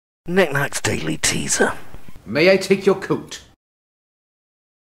Knick-Knack's Daily Teaser. May I take your coat?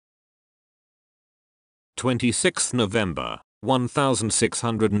 26th November,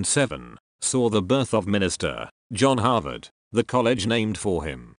 1607, saw the birth of Minister John Harvard. The college named for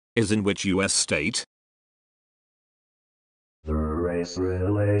him is in which U.S. state? The Race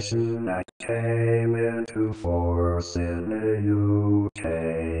Relation Act came into force in the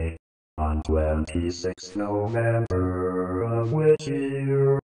UK on 26th November of which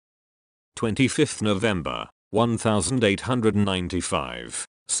year? 25th November, 1895,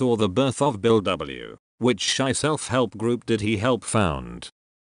 saw the birth of Bill W. Which self-help group did he help found?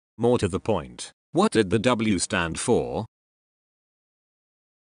 More to the point, what did the W stand for?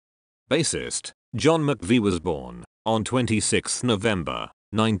 Bassist John McVie was born on 26 November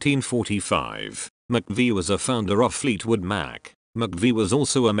 1945. McVie was a founder of Fleetwood Mac. McVie was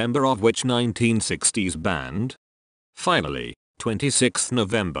also a member of which 1960s band? Finally, 26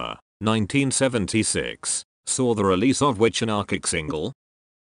 November 1976 saw the release of which anarchic single?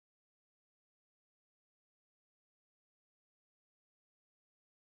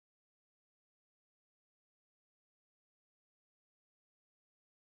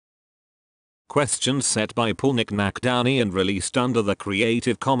 Questions set by Paul Knick-Knack Downey and released under the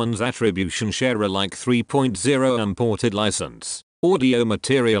Creative Commons Attribution Share Alike 3.0 imported license. Audio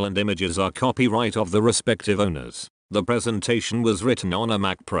material and images are copyright of the respective owners. The presentation was written on a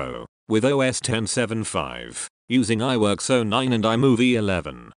Mac Pro with OS X 7.5 using iWorks 09 and iMovie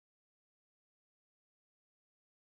 11.